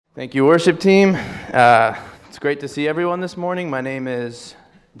Thank you, worship team. It's great to see everyone this morning. My name is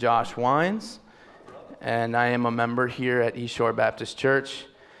Josh Wines, and I am a member here at East Shore Baptist Church.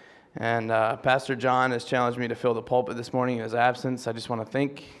 And Pastor John has challenged me to fill the pulpit this morning in his absence. I just want to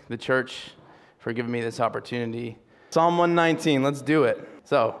thank the church for giving me this opportunity. Psalm 119, let's do it.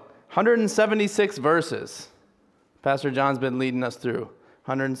 So, 176 verses. Pastor John's been leading us through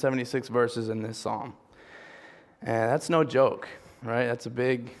 176 verses in this psalm. And that's no joke, right? That's a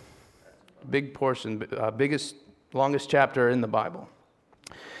big portion, longest chapter in the Bible.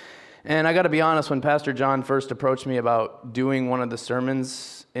 And I got to be honest, when Pastor John first approached me about doing one of the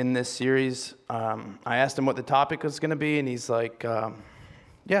sermons in this series, I asked him what the topic was going to be, and he's like, yeah,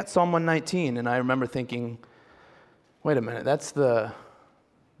 it's Psalm 119. And I remember thinking, wait a minute, that's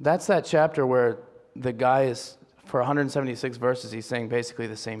that chapter where the guy is, for 176 verses, he's saying basically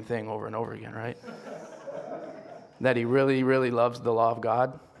the same thing over and over again, right? That he really, really loves the law of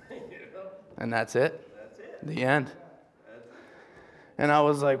God. And that's it. The end. And I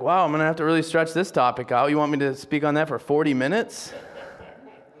was like, wow, I'm going to have to really stretch this topic out. You want me to speak on that for 40 minutes?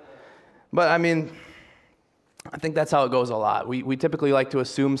 But I mean, I think that's how it goes a lot. We typically like to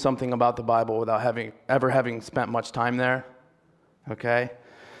assume something about the Bible without ever having spent much time there. Okay?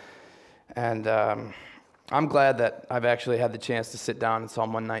 And I'm glad that I've actually had the chance to sit down in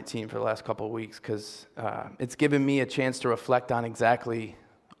Psalm 119 for the last couple of weeks, because it's given me a chance to reflect on exactly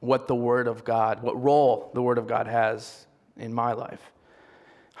what role the Word of God has in my life.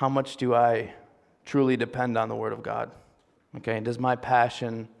 How much do I truly depend on the Word of God? Okay, and does my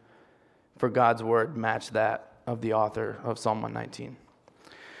passion for God's Word match that of the author of Psalm 119?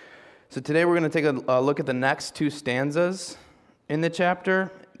 So today we're going to take a look at the next two stanzas in the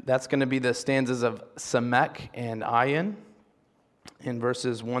chapter. That's going to be the stanzas of Samek and Ayin in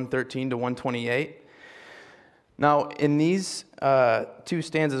verses 113 to 128. Now, in these two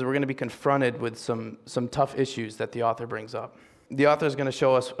stanzas, we're going to be confronted with some tough issues that the author brings up. The author is going to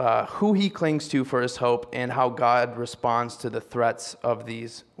show us who he clings to for his hope and how God responds to the threats of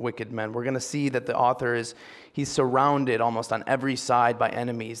these wicked men. We're going to see that the author he's surrounded almost on every side by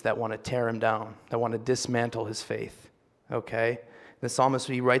enemies that want to tear him down, that want to dismantle his faith. Okay? The psalmist,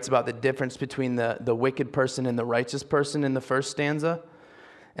 he writes about the difference between the wicked person and the righteous person in the first stanza.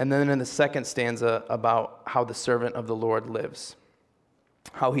 And then in the second stanza, about how the servant of the Lord lives,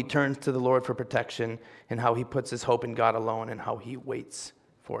 how he turns to the Lord for protection, and how he puts his hope in God alone, and how he waits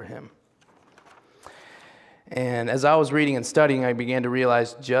for him. And as I was reading and studying, I began to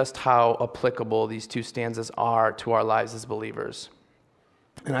realize just how applicable these two stanzas are to our lives as believers.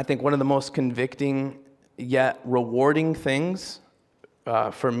 And I think one of the most convicting yet rewarding things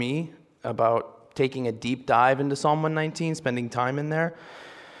for me about taking a deep dive into Psalm 119, spending time in there,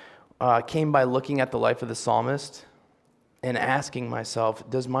 came by looking at the life of the psalmist and asking myself,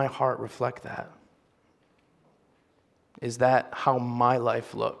 does my heart reflect that? Is that how my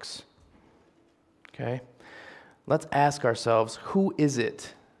life looks? Okay? Let's ask ourselves, who is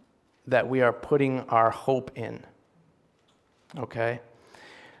it that we are putting our hope in? Okay?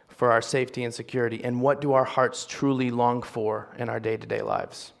 For our safety and security. And what do our hearts truly long for in our day-to-day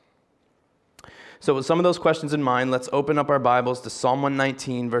lives? So with some of those questions in mind, let's open up our Bibles to Psalm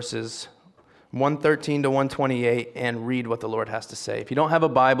 119, verses 113 to 128, and read what the Lord has to say. If you don't have a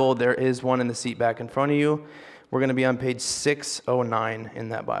Bible, there is one in the seat back in front of you. We're going to be on page 609 in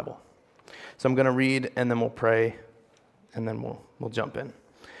that Bible. So I'm going to read, and then we'll pray, and then we'll jump in.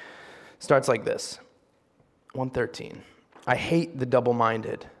 Starts like this. 113. I hate the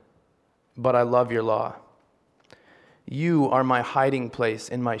double-minded, but I love your law. You are my hiding place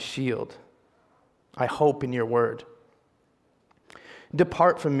and my shield. I hope in your word.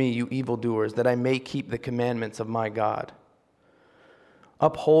 Depart from me, you evildoers, that I may keep the commandments of my God.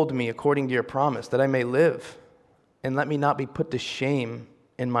 Uphold me according to your promise, that I may live, and let me not be put to shame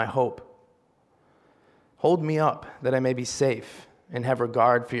in my hope. Hold me up, that I may be safe, and have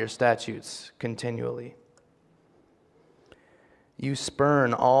regard for your statutes continually. You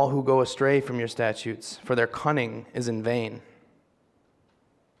spurn all who go astray from your statutes, for their cunning is in vain.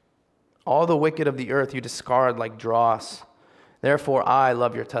 All the wicked of the earth you discard like dross. Therefore I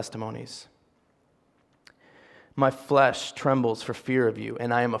love your testimonies. My flesh trembles for fear of you,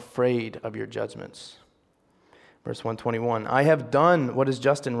 and I am afraid of your judgments. Verse 121, I have done what is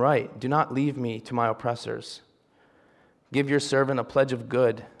just and right. Do not leave me to my oppressors. Give your servant a pledge of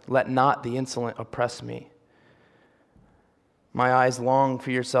good. Let not the insolent oppress me. My eyes long for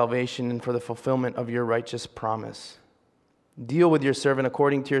your salvation and for the fulfillment of your righteous promise. Deal with your servant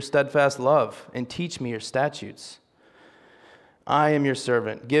according to your steadfast love, and teach me your statutes. I am your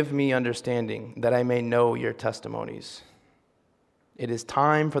servant. Give me understanding, that I may know your testimonies. It is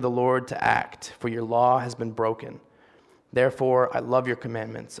time for the Lord to act, for your law has been broken. Therefore, I love your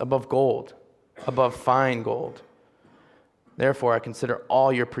commandments above gold, above fine gold. Therefore, I consider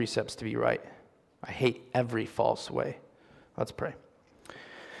all your precepts to be right. I hate every false way. Let's pray.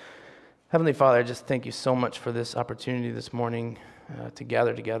 Heavenly Father, I just thank you so much for this opportunity this morning to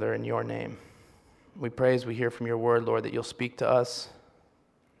gather together in your name. We pray as we hear from your word, Lord, that you'll speak to us,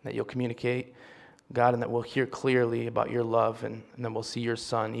 that you'll communicate, God, and that we'll hear clearly about your love, and then we'll see your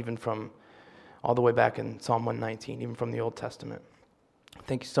Son, even from all the way back in Psalm 119, even from the Old Testament.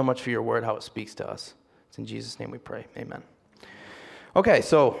 Thank you so much for your word, how it speaks to us. It's in Jesus' name we pray. Amen. Okay,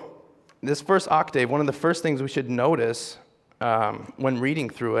 so this first octave, one of the first things we should notice when reading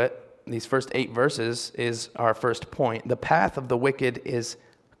through it, these first 8 verses, is our first point. The path of the wicked is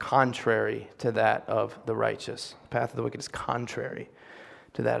contrary to that of the righteous. The path of the wicked is contrary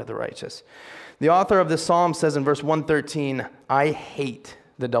to that of the righteous. The author of this psalm says in verse 113, I hate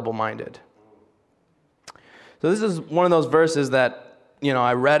the double-minded. So this is one of those verses that,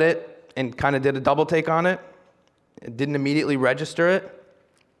 I read it and kind of did a double take on it. It didn't immediately register it.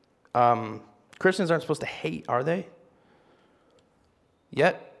 Christians aren't supposed to hate, are they?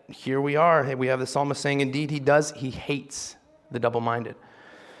 Yet, here we are. We have the psalmist saying, indeed, he hates the double-minded.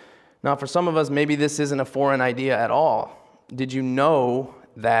 Now, for some of us, maybe this isn't a foreign idea at all. Did you know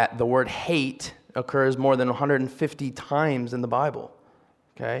that the word hate occurs more than 150 times in the Bible?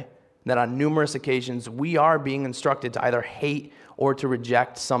 Okay? That on numerous occasions, we are being instructed to either hate or to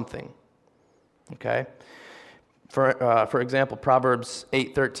reject something. Okay? For example, Proverbs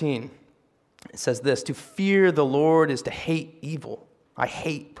 8:13, it says this, to fear the Lord is to hate evil. I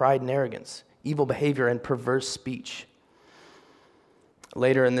hate pride and arrogance, evil behavior and perverse speech.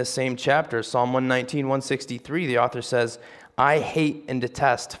 Later in this same chapter, Psalm 119, 163, the author says, I hate and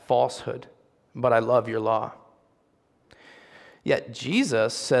detest falsehood, but I love your law. Yet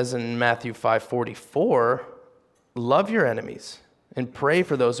Jesus says in Matthew 5:44, love your enemies and pray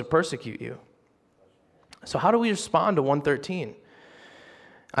for those who persecute you. So how do we respond to 113?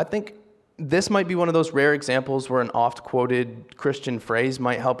 I think this might be one of those rare examples where an oft-quoted Christian phrase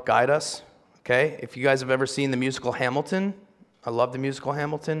might help guide us. Okay, if you guys have ever seen the musical Hamilton, I love the musical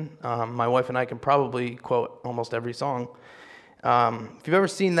Hamilton. My wife and I can probably quote almost every song. If you've ever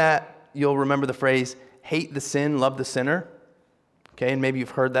seen that, you'll remember the phrase, hate the sin, love the sinner. Okay, and maybe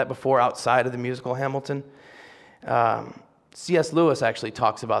you've heard that before outside of the musical Hamilton. C.S. Lewis actually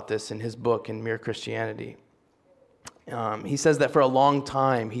talks about this in his book, in Mere Christianity. He says that for a long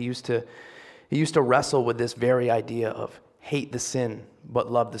time, he used to wrestle with this very idea of hate the sin,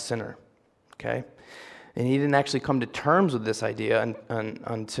 but love the sinner. Okay? And he didn't actually come to terms with this idea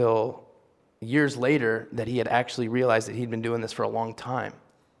until years later that he had actually realized that he'd been doing this for a long time,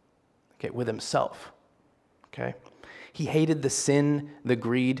 okay, with himself. Okay? He hated the sin, the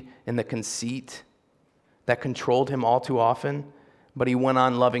greed, and the conceit that controlled him all too often, but he went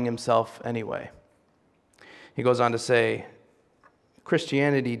on loving himself anyway. He goes on to say,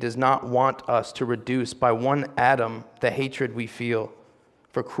 Christianity does not want us to reduce by one atom the hatred we feel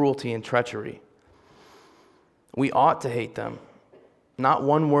for cruelty and treachery. We ought to hate them. Not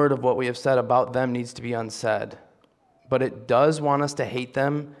one word of what we have said about them needs to be unsaid, but it does want us to hate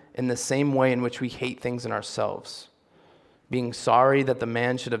them in the same way in which we hate things in ourselves, being sorry that the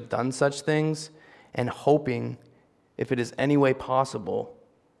man should have done such things and hoping, if it is any way possible,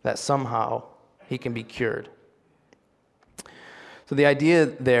 that somehow he can be cured. So the idea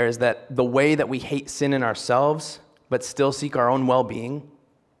there is that the way that we hate sin in ourselves but still seek our own well-being,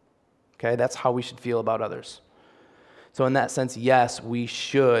 okay, that's how we should feel about others. So in that sense, yes, we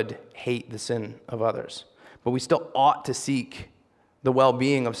should hate the sin of others, but we still ought to seek the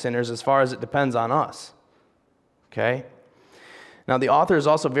well-being of sinners as far as it depends on us, okay? Now, the author is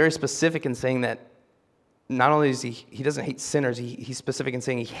also very specific in saying that not only does he doesn't hate sinners, he's specific in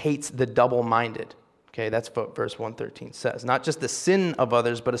saying he hates the double-minded. Okay, that's what verse 113 says. Not just the sin of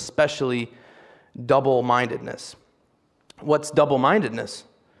others, but especially double-mindedness. What's double-mindedness?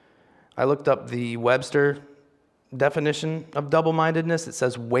 I looked up the Webster definition of double-mindedness. It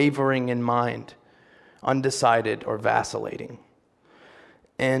says wavering in mind, undecided, or vacillating.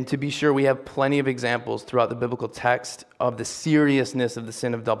 And to be sure, we have plenty of examples throughout the biblical text of the seriousness of the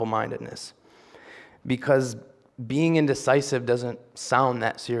sin of double-mindedness. Because being indecisive doesn't sound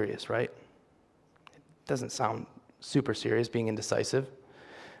that serious, right? It doesn't sound super serious, being indecisive.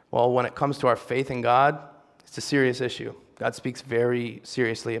 Well, when it comes to our faith in God, it's a serious issue. God speaks very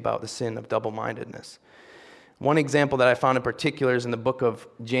seriously about the sin of double-mindedness. One example that I found in particular is in the book of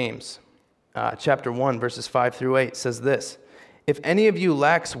James, chapter 1, verses 5 through 8, says this, if any of you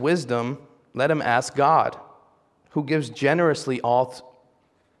lacks wisdom, let him ask God, who gives generously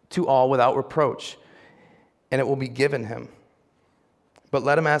to all without reproach, and it will be given him. But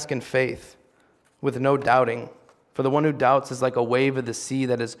let him ask in faith, with no doubting. For the one who doubts is like a wave of the sea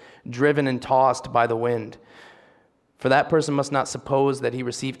that is driven and tossed by the wind. For that person must not suppose that he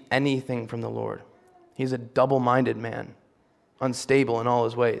received anything from the Lord. He's a double-minded man, unstable in all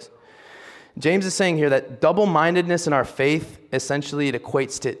his ways. James is saying here that double-mindedness in our faith, essentially it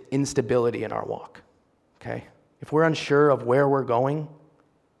equates to instability in our walk. Okay? If we're unsure of where we're going,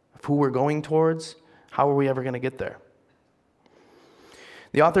 of who we're going towards, how are we ever going to get there?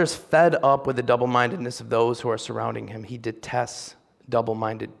 The author is fed up with the double-mindedness of those who are surrounding him. He detests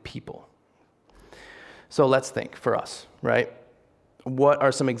double-minded people. So let's think for us, right? What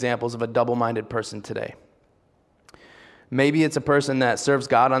are some examples of a double-minded person today? Maybe it's a person that serves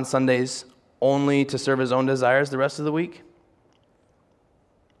God on Sundays only to serve his own desires the rest of the week.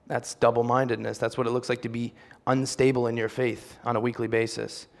 That's double-mindedness. That's what it looks like to be unstable in your faith on a weekly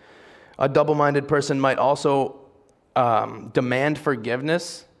basis. A double-minded person might also demand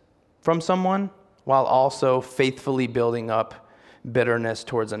forgiveness from someone while also faithfully building up bitterness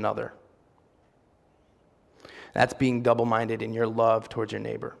towards another. That's being double-minded in your love towards your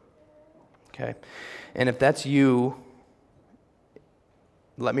neighbor. Okay? And if that's you,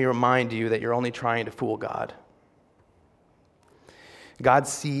 let me remind you that you're only trying to fool God. God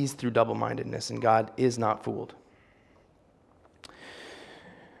sees through double-mindedness, and God is not fooled.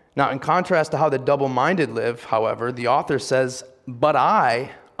 Now, in contrast to how the double-minded live, however, the author says, "But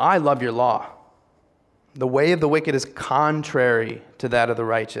I love your law. The way of the wicked is contrary to that of the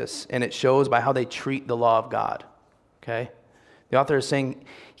righteous, and it shows by how they treat the law of God." Okay? The author is saying,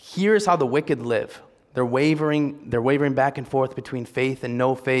 here's how the wicked live. They're wavering back and forth between faith and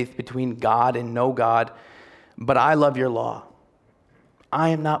no faith, between God and no God. But I love your law. I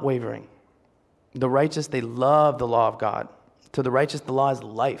am not wavering. The righteous, they love the law of God. To the righteous, the law is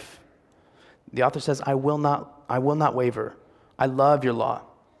life. The author says, I will not waver. I love your law.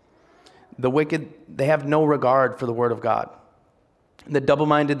 The wicked, they have no regard for the word of God. The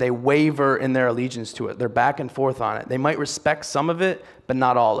double-minded, they waver in their allegiance to it. They're back and forth on it. They might respect some of it, but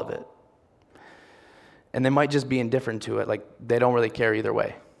not all of it. And they might just be indifferent to it, like they don't really care either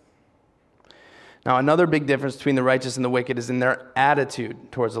way. Now, another big difference between the righteous and the wicked is in their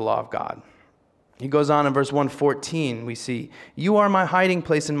attitude towards the law of God. He goes on in verse 114, we see, "You are my hiding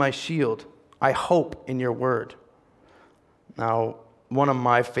place and my shield. I hope in your word." Now, one of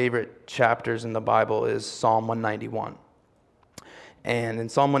my favorite chapters in the Bible is Psalm 191. And in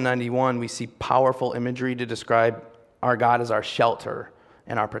Psalm 191, we see powerful imagery to describe our God as our shelter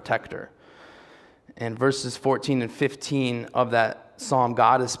and our protector. And verses 14 and 15 of that psalm,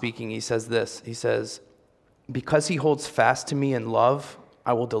 God is speaking. He says this. He says, "Because he holds fast to me in love,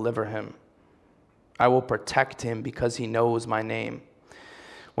 I will deliver him. I will protect him because he knows my name.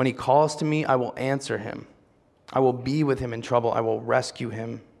 When he calls to me, I will answer him. I will be with him in trouble. I will rescue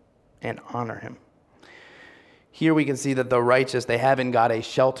him and honor him." Here we can see that the righteous, they have in God a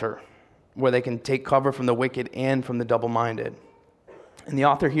shelter where they can take cover from the wicked and from the double-minded. And the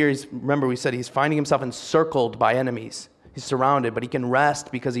author here is, remember we said he's finding himself encircled by enemies. He's surrounded, but he can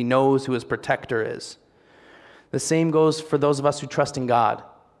rest because he knows who his protector is. The same goes for those of us who trust in God.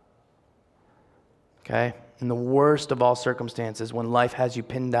 Okay? In the worst of all circumstances, when life has you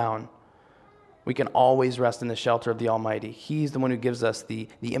pinned down, we can always rest in the shelter of the Almighty. He's the one who gives us the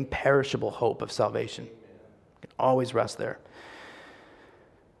imperishable hope of salvation. We can always rest there.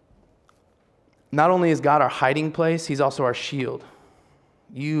 Not only is God our hiding place, he's also our shield.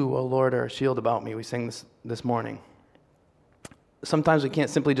 "You, O Lord, are a shield about me." We sang this morning. Sometimes we can't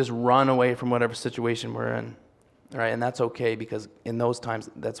simply just run away from whatever situation we're in. All right, and that's okay because in those times,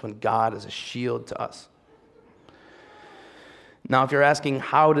 that's when God is a shield to us. Now, if you're asking,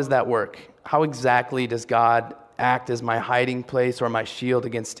 how does that work? How exactly does God act as my hiding place or my shield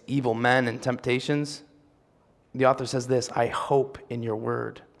against evil men and temptations? The author says this, "I hope in your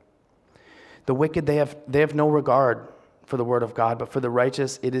word." The wicked, they have no regard for the word of God, but for the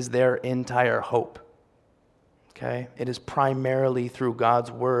righteous, it is their entire hope. Okay? It is primarily through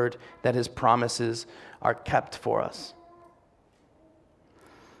God's word that his promises are kept for us.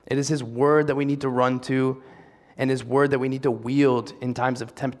 It is his word that we need to run to, and his word that we need to wield in times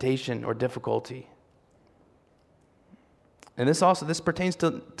of temptation or difficulty. And this pertains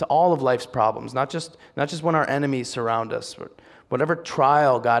to all of life's problems, not just when our enemies surround us. Whatever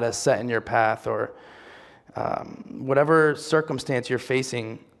trial God has set in your path, or whatever circumstance you're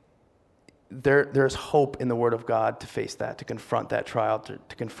facing, there's hope in the Word of God to face that, to confront that trial,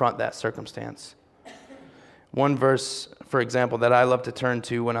 to confront that circumstance. One verse, for example, that I love to turn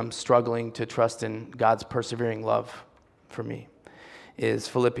to when I'm struggling to trust in God's persevering love for me is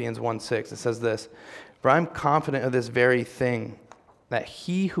Philippians 1:6. It says this, "For I'm confident of this very thing, that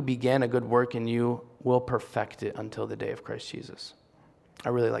he who began a good work in you will perfect it until the day of Christ Jesus." I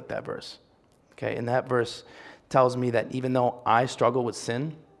really like that verse. Okay, and that verse tells me that even though I struggle with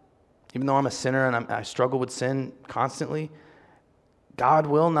sin, even though I'm a sinner and I struggle with sin constantly, God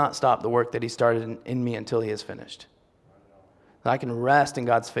will not stop the work that he started in me until he is finished. I can rest in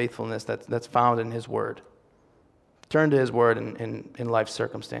God's faithfulness that's found in his word. Turn to his word in life's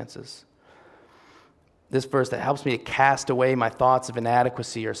circumstances. This verse that helps me to cast away my thoughts of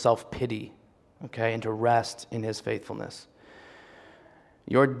inadequacy or self-pity, okay, and to rest in his faithfulness.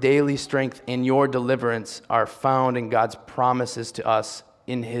 Your daily strength and your deliverance are found in God's promises to us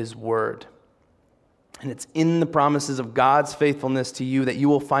in his word. And it's in the promises of God's faithfulness to you that you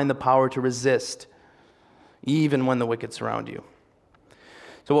will find the power to resist, even when the wicked surround you.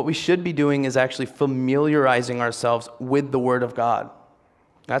 So what we should be doing is actually familiarizing ourselves with the word of God.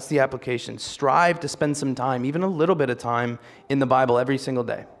 That's the application. Strive to spend some time, even a little bit of time, in the Bible every single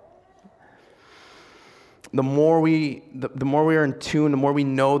day. The more we are in tune, the more we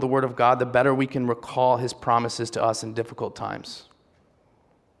know the word of God, the better we can recall his promises to us in difficult times.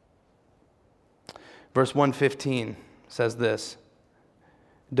 Verse 115 says this,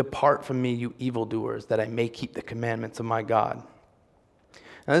 "Depart from me, you evildoers, that I may keep the commandments of my God."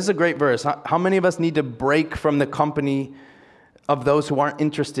 Now, this is a great verse. How many of us need to break from the company of those who aren't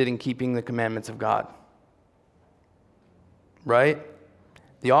interested in keeping the commandments of God? Right?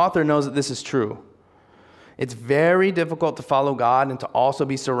 The author knows that this is true. It's very difficult to follow God and to also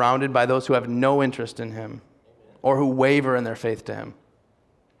be surrounded by those who have no interest in him or who waver in their faith to him.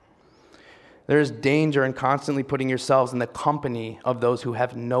 There is danger in constantly putting yourselves in the company of those who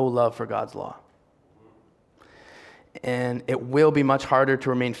have no love for God's law. And it will be much harder to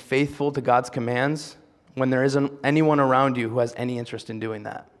remain faithful to God's commands when there isn't anyone around you who has any interest in doing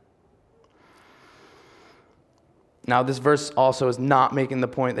that. Now, this verse also is not making the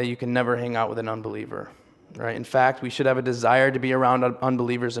point that you can never hang out with an unbeliever, right? In fact, we should have a desire to be around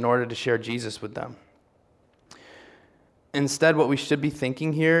unbelievers in order to share Jesus with them. Instead, what we should be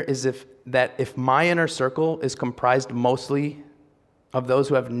thinking here is if my inner circle is comprised mostly of those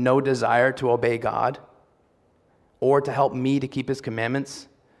who have no desire to obey God or to help me to keep his commandments,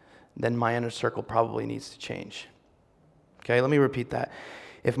 then my inner circle probably needs to change. Okay, let me repeat that.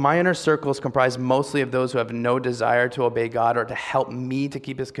 If my inner circle is comprised mostly of those who have no desire to obey God or to help me to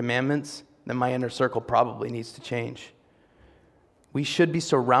keep his commandments, then my inner circle probably needs to change. We should be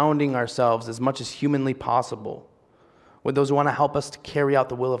surrounding ourselves as much as humanly possible with those who want to help us to carry out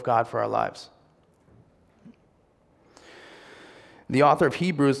the will of God for our lives. The author of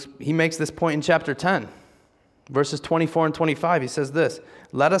Hebrews, he makes this point in chapter 10, verses 24 and 25. He says this,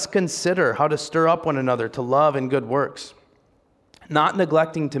 "Let us consider how to stir up one another to love and good works, not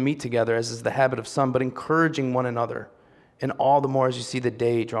neglecting to meet together as is the habit of some, but encouraging one another, and all the more as you see the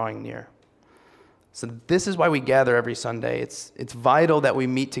day drawing near." So this is why we gather every Sunday. It's vital that we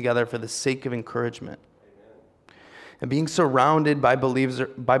meet together for the sake of encouragement. And being surrounded by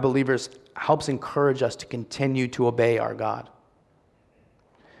believers helps encourage us to continue to obey our God.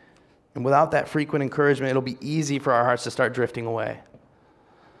 And without that frequent encouragement, it'll be easy for our hearts to start drifting away.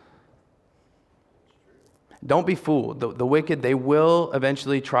 Don't be fooled. The wicked, they will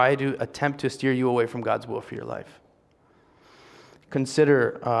eventually try to attempt to steer you away from God's will for your life.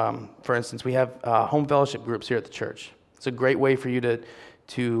 Consider, for instance, we have home fellowship groups here at the church. It's a great way for you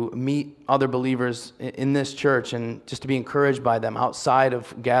to meet other believers in this church and just to be encouraged by them outside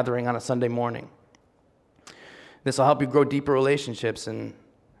of gathering on a Sunday morning. This will help you grow deeper relationships, and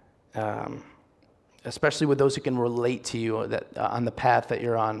especially with those who can relate to you on the path that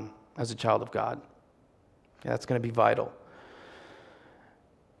you're on as a child of God. Yeah, that's going to be vital.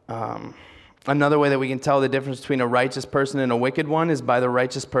 Another way that we can tell the difference between a righteous person and a wicked one is by the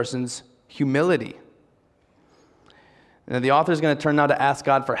righteous person's humility. Now, the author is going to turn now to ask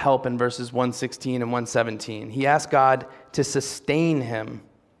God for help in verses 116 and 117. He asked God to sustain him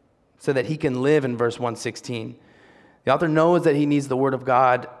so that he can live in verse 116. The author knows that he needs the word of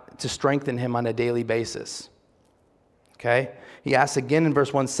God to strengthen him on a daily basis. Okay? He asks again in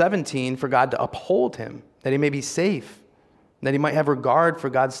verse 117 for God to uphold him, that he may be safe, that he might have regard for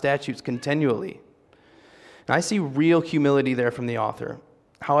God's statutes continually. And I see real humility there from the author.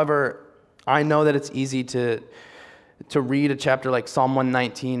 However, I know that it's easy to read a chapter like Psalm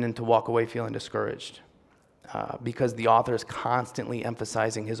 119 and to walk away feeling discouraged because the author is constantly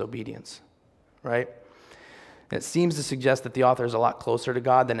emphasizing his obedience, right? It seems to suggest that the author is a lot closer to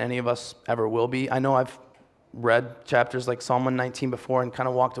God than any of us ever will be. I know I've read chapters like Psalm 119 before and kind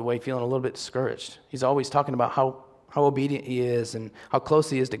of walked away feeling a little bit discouraged. He's always talking about how obedient he is and how close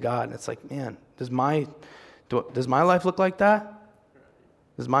he is to God. And it's like, man, does my life look like that?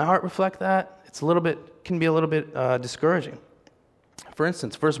 Does my heart reflect that? Can be a little bit discouraging. For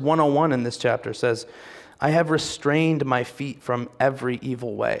instance, verse 101 in this chapter says, I have restrained my feet from every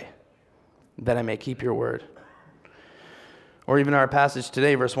evil way, that I may keep your word. Or even our passage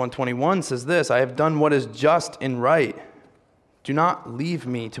today, verse 121 says this, I have done what is just and right. Do not leave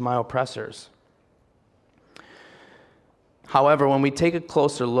me to my oppressors. However, when we take a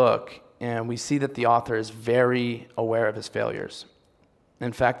closer look and we see that the author is very aware of his failures.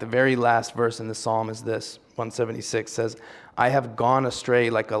 In fact, the very last verse in the psalm is this, 176 says, I have gone astray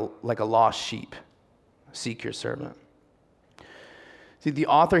like a lost sheep. Seek your servant. See, the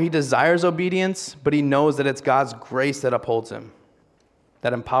author, he desires obedience, but he knows that it's God's grace that upholds him,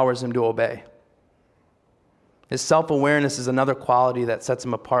 that empowers him to obey. His self-awareness is another quality that sets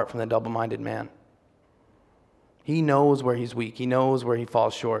him apart from the double-minded man. He knows where he's weak. He knows where he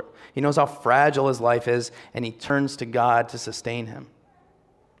falls short. He knows how fragile his life is, and he turns to God to sustain him.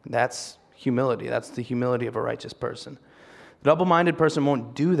 That's humility. That's the humility of a righteous person. The double-minded person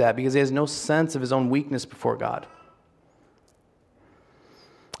won't do that because he has no sense of his own weakness before God.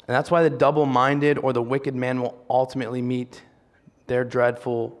 And that's why the double-minded or the wicked man will ultimately meet their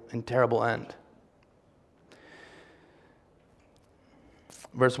dreadful and terrible end.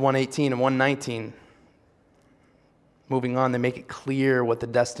 Verse 118 and 119, moving on, they make it clear what the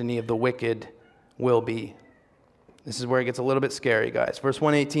destiny of the wicked will be. This is where it gets a little bit scary, guys. Verse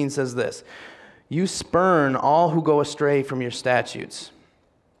 118 says this, you spurn all who go astray from your statutes.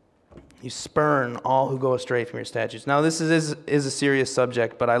 You spurn all who go astray from your statutes. Now, this is a serious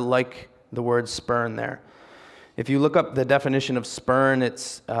subject, but I like the word spurn there. If you look up the definition of spurn,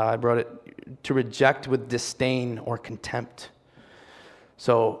 I wrote it, to reject with disdain or contempt.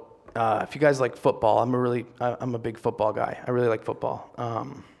 So, if you guys like football, I'm a big football guy. I really like football.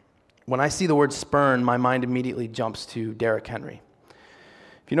 When I see the word spurn, my mind immediately jumps to Derrick Henry.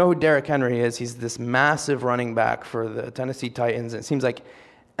 If you know who Derrick Henry is, he's this massive running back for the Tennessee Titans. And it seems like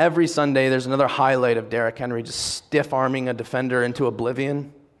every Sunday there's another highlight of Derrick Henry just stiff-arming a defender into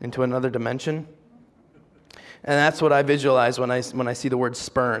oblivion, into another dimension. And that's what I visualize when I see the word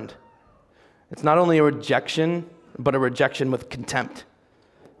spurned. It's not only a rejection, but a rejection with contempt.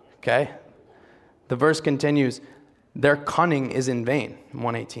 Okay? The verse continues, their cunning is in vain,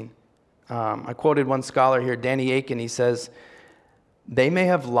 118. I quoted one scholar here, Danny Aiken. He says, they may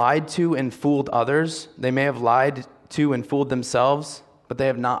have lied to and fooled others. They may have lied to and fooled themselves, but they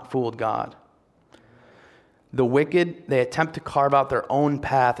have not fooled God. The wicked, they attempt to carve out their own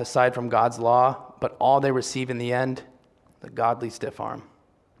path aside from God's law, but all they receive in the end, the godly stiff arm.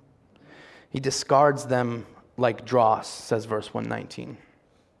 He discards them like dross, says verse 119.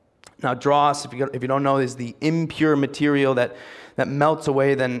 Now, dross, if you don't know, is the impure material that melts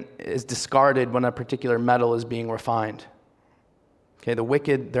away, then is discarded when a particular metal is being refined. Okay, the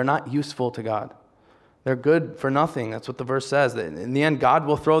wicked, they're not useful to God. They're good for nothing. That's what the verse says. In the end, God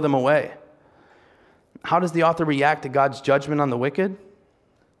will throw them away. How does the author react to God's judgment on the wicked?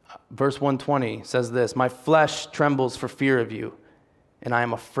 Verse 120 says this, my flesh trembles for fear of you, and I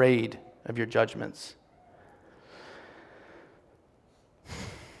am afraid of your judgments.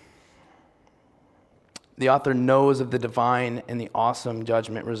 The author knows of the divine and the awesome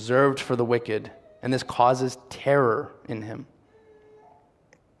judgment reserved for the wicked, and this causes terror in him.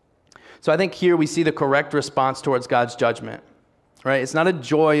 So I think here we see the correct response towards God's judgment, right? It's not a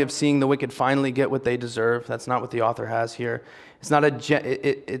joy of seeing the wicked finally get what they deserve. That's not what the author has here.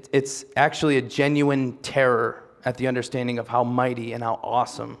 It's actually a genuine terror at the understanding of how mighty and how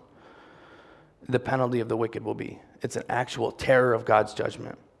awesome the penalty of the wicked will be. It's an actual terror of God's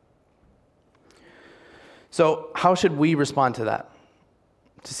judgment. So how should we respond to that?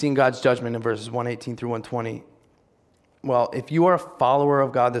 To seeing God's judgment in verses 118 through 120? Well, if you are a follower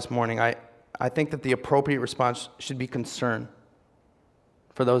of God this morning, I think that the appropriate response should be concern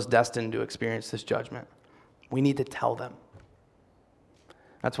for those destined to experience this judgment. We need to tell them.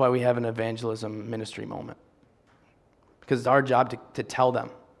 That's why we have an evangelism ministry moment. Because it's our job to tell them.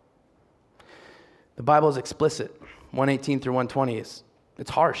 The Bible is explicit. 118 through 120 it's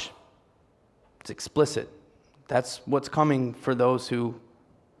harsh. It's explicit. That's what's coming for those who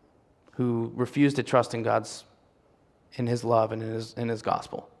refuse to trust in his love and in his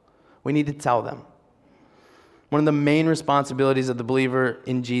gospel. We need to tell them. One of the main responsibilities of the believer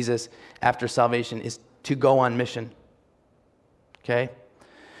in Jesus after salvation is to go on mission. Okay?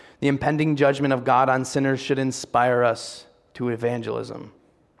 The impending judgment of God on sinners should inspire us to evangelism.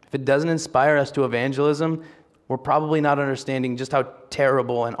 If it doesn't inspire us to evangelism, we're probably not understanding just how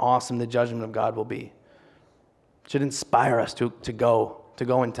terrible and awesome the judgment of God will be. It should inspire us to go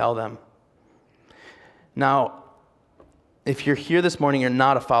and tell them. Now, if you're here this morning, you're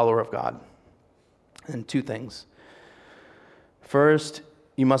not a follower of God. And two things. First,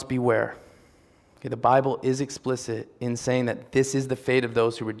 you must beware. Okay, the Bible is explicit in saying that this is the fate of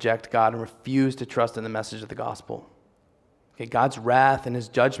those who reject God and refuse to trust in the message of the gospel. Okay, God's wrath and his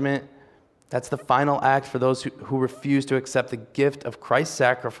judgment, that's the final act for those who refuse to accept the gift of Christ's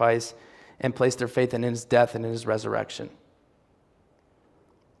sacrifice and place their faith in his death and in his resurrection.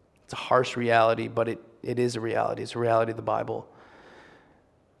 It's a harsh reality, but it is a reality. It's a reality of the Bible.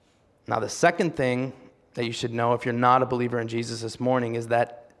 Now, the second thing that you should know if you're not a believer in Jesus this morning is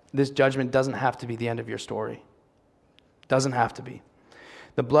that this judgment doesn't have to be the end of your story. Doesn't have to be.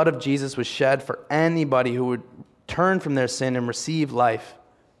 The blood of Jesus was shed for anybody who would turn from their sin and receive life.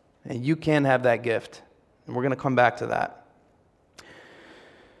 And you can have that gift. And we're going to come back to that.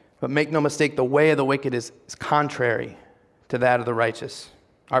 But make no mistake, the way of the wicked is contrary to that of the righteous.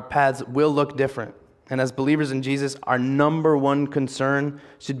 Our paths will look different. And as believers in Jesus, our number one concern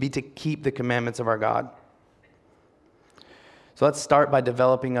should be to keep the commandments of our God. So let's start by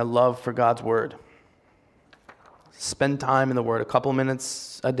developing a love for God's word. Spend time in the word, a couple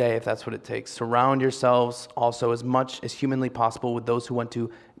minutes a day if that's what it takes. Surround yourselves also as much as humanly possible with those who want to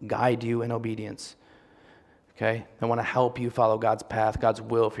guide you in obedience. Okay? They want to help you follow God's path, God's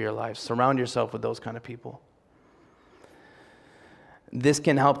will for your life. Surround yourself with those kind of people. This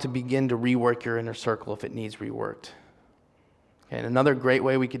can help to begin to rework your inner circle if it needs reworked. Okay, and another great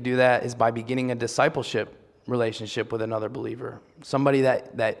way we could do that is by beginning a discipleship relationship with another believer. Somebody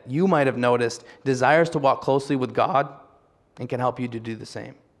that you might have noticed desires to walk closely with God and can help you to do the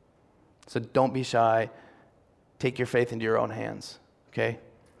same. So don't be shy. Take your faith into your own hands. Okay?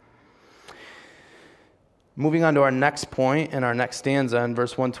 Moving on to our next point and our next stanza in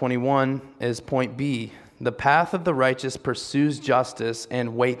verse 121 is point B. The path of the righteous pursues justice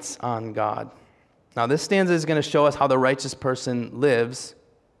and waits on God. Now this stanza is going to show us how the righteous person lives,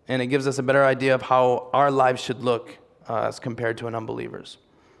 and it gives us a better idea of how our lives should look as compared to an unbeliever's.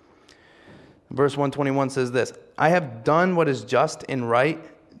 Verse 121 says this, I have done what is just and right.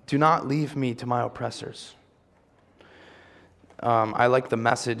 Do not leave me to my oppressors. I like the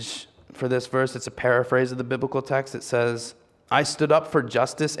message for this verse. It's a paraphrase of the biblical text. It says, I stood up for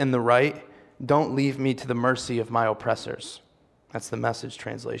justice and the right. Don't leave me to the mercy of my oppressors. That's the Message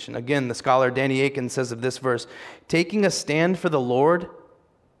translation. Again, the scholar Danny Akin says of this verse, taking a stand for the Lord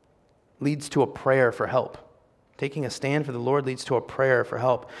leads to a prayer for help. Taking a stand for the Lord leads to a prayer for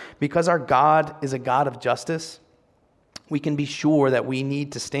help. Because our God is a God of justice, we can be sure that we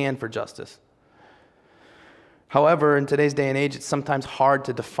need to stand for justice. However, in today's day and age, it's sometimes hard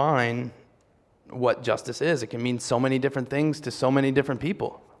to define what justice is. It can mean so many different things to so many different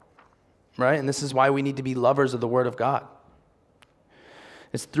people, right? And this is why we need to be lovers of the Word of God.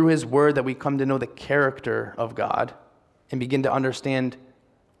 It's through His Word that we come to know the character of God and begin to understand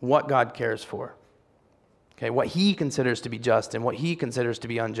what God cares for. Okay, what He considers to be just and what He considers to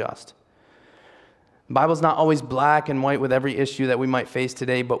be unjust. The Bible's not always black and white with every issue that we might face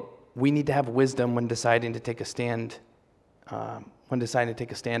today, but we need to have wisdom when deciding to take a stand, or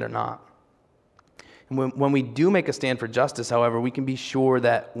not. And when we do make a stand for justice, however, we can be sure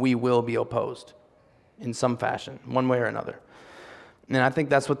that we will be opposed in some fashion, one way or another. And I think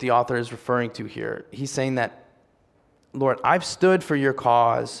that's what the author is referring to here. He's saying that, Lord, I've stood for your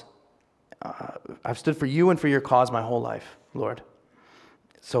cause. I've stood for you and for your cause my whole life, Lord.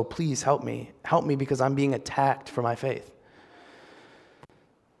 So please help me. Help me because I'm being attacked for my faith.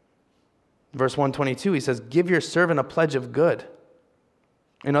 Verse 122, he says, give your servant a pledge of good.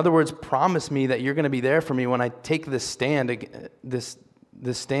 In other words, promise me that you're going to be there for me when I take this stand, this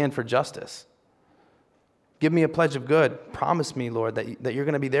stand for justice. Give me a pledge of good. Promise me, Lord, that you're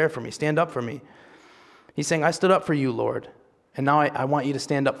going to be there for me. Stand up for me. He's saying, I stood up for you, Lord, and now I want you to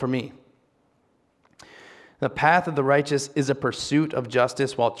stand up for me. The path of the righteous is a pursuit of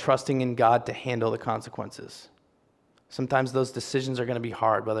justice while trusting in God to handle the consequences. Sometimes those decisions are going to be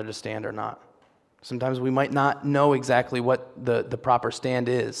hard, whether to stand or not. Sometimes we might not know exactly what the proper stand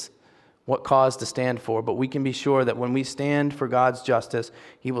is, what cause to stand for, but we can be sure that when we stand for God's justice,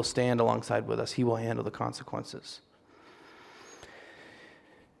 He will stand alongside with us. He will handle the consequences.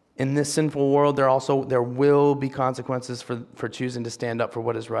 In this sinful world, there will be consequences for choosing to stand up for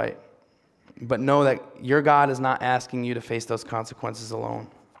what is right. But know that your God is not asking you to face those consequences alone.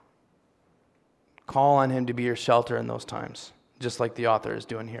 Call on Him to be your shelter in those times, just like the author is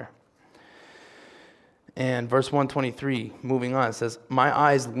doing here. And verse 123, moving on, it says, "My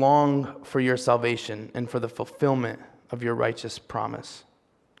eyes long for your salvation and for the fulfillment of your righteous promise."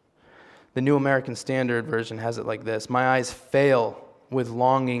 The New American Standard Version has it like this: "My eyes fail with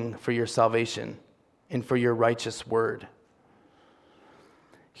longing for your salvation and for your righteous word."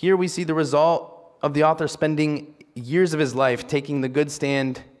 Here we see the result of the author spending years of his life taking the good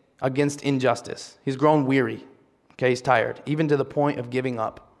stand against injustice. He's grown weary. Okay, he's tired, even to the point of giving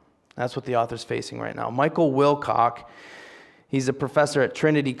up. That's what the author's facing right now. Michael Wilcock, he's a professor at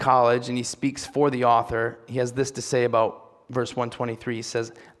Trinity College, and he speaks for the author. He has this to say about verse 123. He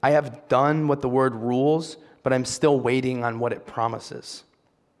says, "I have done what the word rules, but I'm still waiting on what it promises."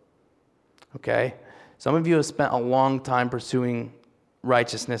 Okay? Some of you have spent a long time pursuing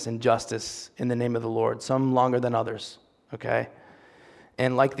righteousness and justice in the name of the Lord, some longer than others. Okay?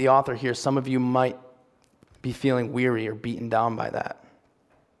 And like the author here, some of you might be feeling weary or beaten down by that.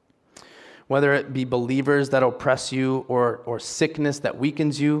 Whether it be believers that oppress you, or sickness that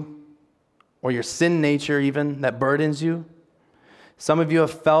weakens you, or your sin nature even that burdens you. Some of you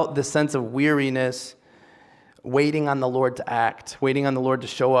have felt the sense of weariness, waiting on the Lord to act, waiting on the Lord to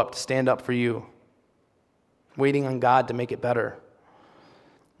show up, to stand up for you, waiting on God to make it better.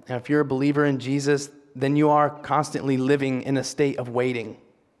 And if you're a believer in Jesus, then you are constantly living in a state of waiting.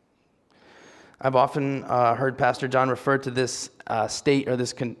 I've often heard Pastor John refer to this state or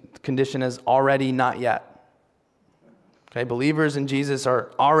this condition as already not yet. Okay, believers in Jesus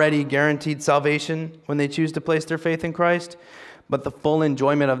are already guaranteed salvation when they choose to place their faith in Christ, but the full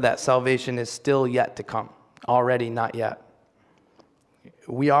enjoyment of that salvation is still yet to come. Already not yet.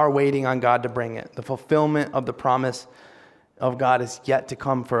 We are waiting on God to bring it. The fulfillment of the promise of God is yet to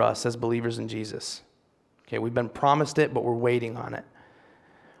come for us as believers in Jesus. Okay, we've been promised it, but we're waiting on it.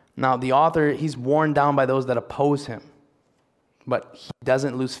 Now, the author, he's worn down by those that oppose him, but he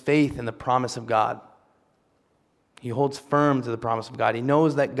doesn't lose faith in the promise of God. He holds firm to the promise of God. He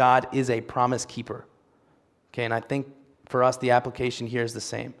knows that God is a promise keeper. Okay, and I think for us, the application here is the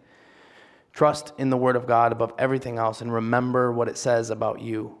same. Trust in the Word of God above everything else, and remember what it says about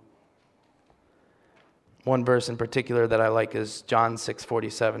you. One verse in particular that I like is John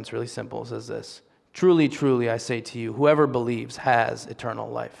 6:47. It's really simple. It says this: "Truly, truly, I say to you, whoever believes has eternal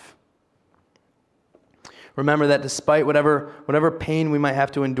life." Remember that despite whatever pain we might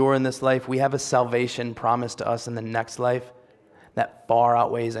have to endure in this life, we have a salvation promised to us in the next life that far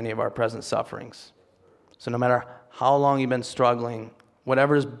outweighs any of our present sufferings. So no matter how long you've been struggling,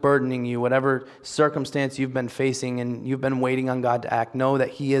 whatever is burdening you, whatever circumstance you've been facing and you've been waiting on God to act, know that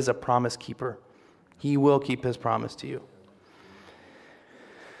He is a promise keeper. He will keep His promise to you.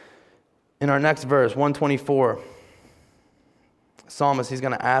 In our next verse, 124, psalmist, he's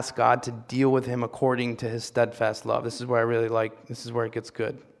going to ask God to deal with him according to His steadfast love. This is where I really like, this is where it gets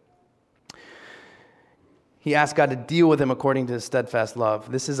good. He asked God to deal with him according to His steadfast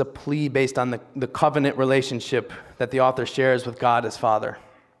love. This is a plea based on the covenant relationship that the author shares with God as Father.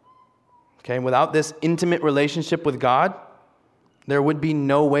 Okay, without this intimate relationship with God, there would be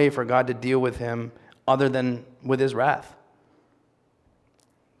no way for God to deal with him other than with His wrath.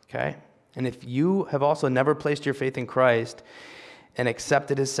 Okay? And if you have also never placed your faith in Christ and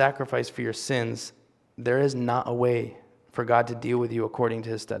accepted His sacrifice for your sins, there is not a way for God to deal with you according to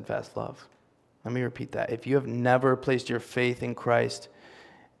His steadfast love. Let me repeat that. If you have never placed your faith in Christ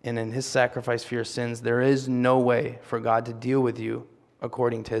and in His sacrifice for your sins, there is no way for God to deal with you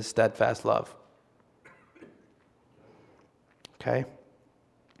according to His steadfast love. Okay?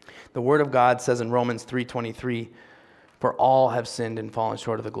 The Word of God says in Romans 3:23, "For all have sinned and fallen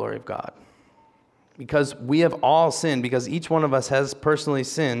short of the glory of God." Because we have all sinned, because each one of us has personally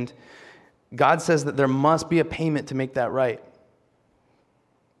sinned, God says that there must be a payment to make that right.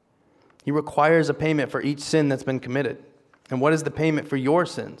 He requires a payment for each sin that's been committed. And what is the payment for your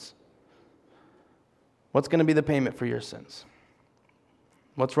sins? What's going to be the payment for your sins?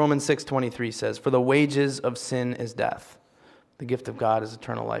 What's Romans 6:23 says? "For the wages of sin is death. The gift of God is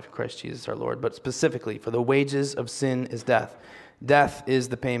eternal life in Christ Jesus our Lord." But specifically, for the wages of sin is death. Death is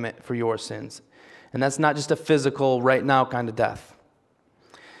the payment for your sins. And that's not just a physical, right now kind of death.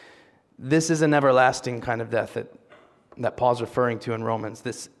 This is an everlasting kind of death that Paul's referring to in Romans.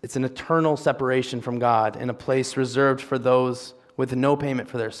 It's an eternal separation from God in a place reserved for those with no payment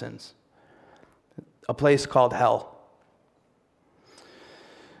for their sins. A place called hell.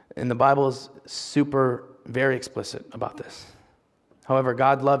 And the Bible is very explicit about this. However,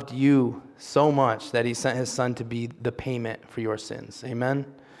 God loved you so much that He sent His Son to be the payment for your sins. Amen?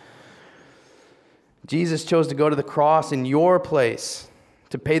 Jesus chose to go to the cross in your place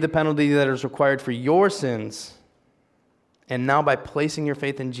to pay the penalty that is required for your sins And now by placing your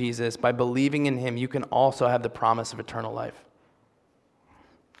faith in Jesus, by believing in him, you can also have the promise of eternal life.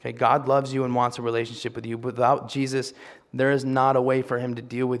 Okay, God loves you and wants a relationship with you. Without Jesus, there is not a way for him to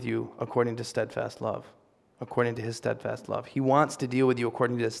deal with you according to steadfast love, according to his steadfast love. He wants to deal with you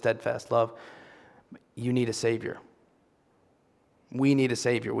according to his steadfast love. You need a Savior. We need a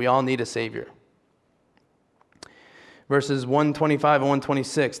Savior. We all need a Savior. Verses 125 and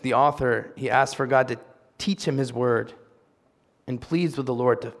 126, the author, he asks for God to teach him his word and pleads with the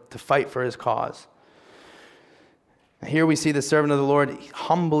Lord to fight for his cause. Here we see the servant of the Lord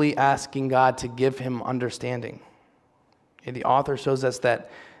humbly asking God to give him understanding. And the author shows us that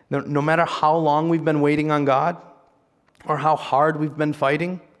no matter how long we've been waiting on God or how hard we've been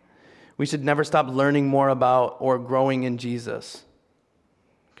fighting, we should never stop learning more about or growing in Jesus.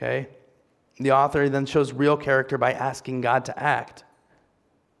 Okay? The author then shows real character by asking God to act.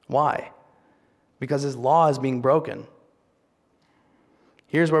 Why? Because his law is being broken.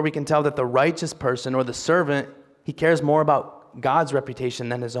 Here's where we can tell that the righteous person or the servant, he cares more about God's reputation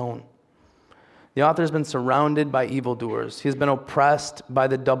than his own. The author has been surrounded by evildoers. He has been oppressed by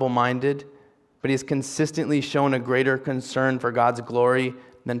the double-minded, but he has consistently shown a greater concern for God's glory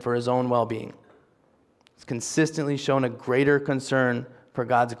than for his own well-being. He's consistently shown a greater concern for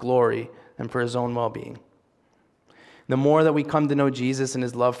God's glory than for his own well-being. The more that we come to know Jesus and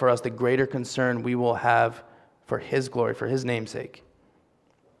his love for us, the greater concern we will have for his glory, for his name's sake.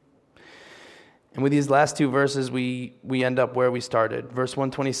 And with these last two verses, we end up where we started. Verse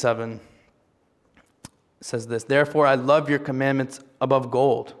 127 says this, "Therefore I love your commandments above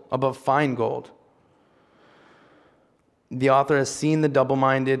gold, above fine gold." The author has seen the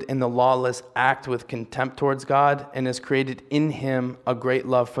double-minded and the lawless act with contempt towards God and has created in him a great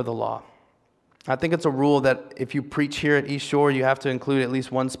love for the law. I think it's a rule that if you preach here at East Shore, you have to include at least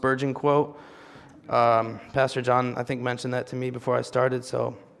one Spurgeon quote. Pastor John, I think, mentioned that to me before I started,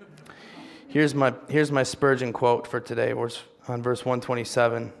 so here's my Spurgeon quote for today. On verse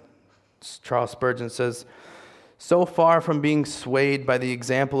 127. Charles Spurgeon says, "So far from being swayed by the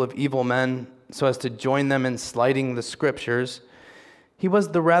example of evil men so as to join them in slighting the scriptures, he was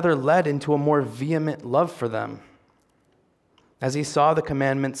the rather led into a more vehement love for them. As he saw the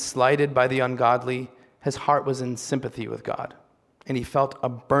commandments slighted by the ungodly, his heart was in sympathy with God, and he felt a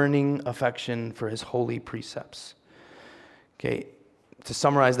burning affection for his holy precepts." Okay, to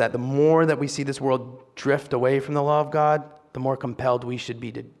summarize that, the more that we see this world drift away from the law of God, the more compelled we should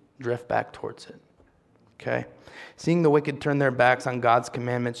be to drift back towards it. Okay? Seeing the wicked turn their backs on God's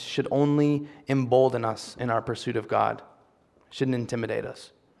commandments should only embolden us in our pursuit of God. It shouldn't intimidate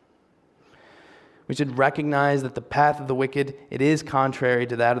us. We should recognize that the path of the wicked, it is contrary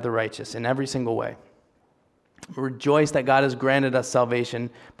to that of the righteous in every single way. Rejoice that God has granted us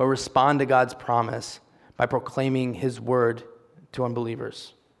salvation, but respond to God's promise by proclaiming his word to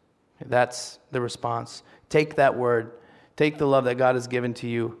unbelievers. That's the response. Take that word, take the love that God has given to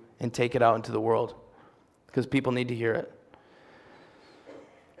you, and take it out into the world, because people need to hear it.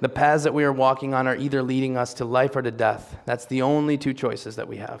 The paths that we are walking on are either leading us to life or to death. That's the only two choices that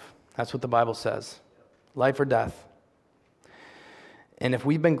we have. That's what the Bible says. Life or death. And if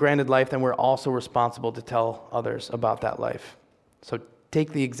we've been granted life, then we're also responsible to tell others about that life. So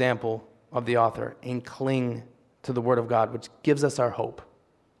take the example of the author and cling to the Word of God, which gives us our hope.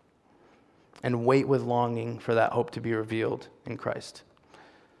 And wait with longing for that hope to be revealed in Christ.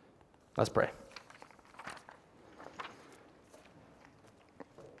 Let's pray.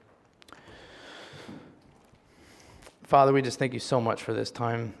 Father, we just thank you so much for this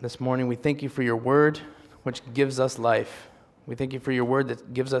time this morning. We thank you for your word, which gives us life. We thank you for your word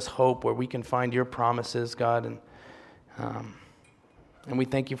that gives us hope, where we can find your promises, God. And we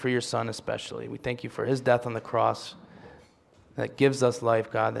thank you for your Son especially. We thank you for his death on the cross that gives us life,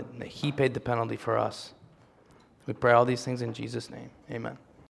 God, that he paid the penalty for us. We pray all these things in Jesus' name. Amen.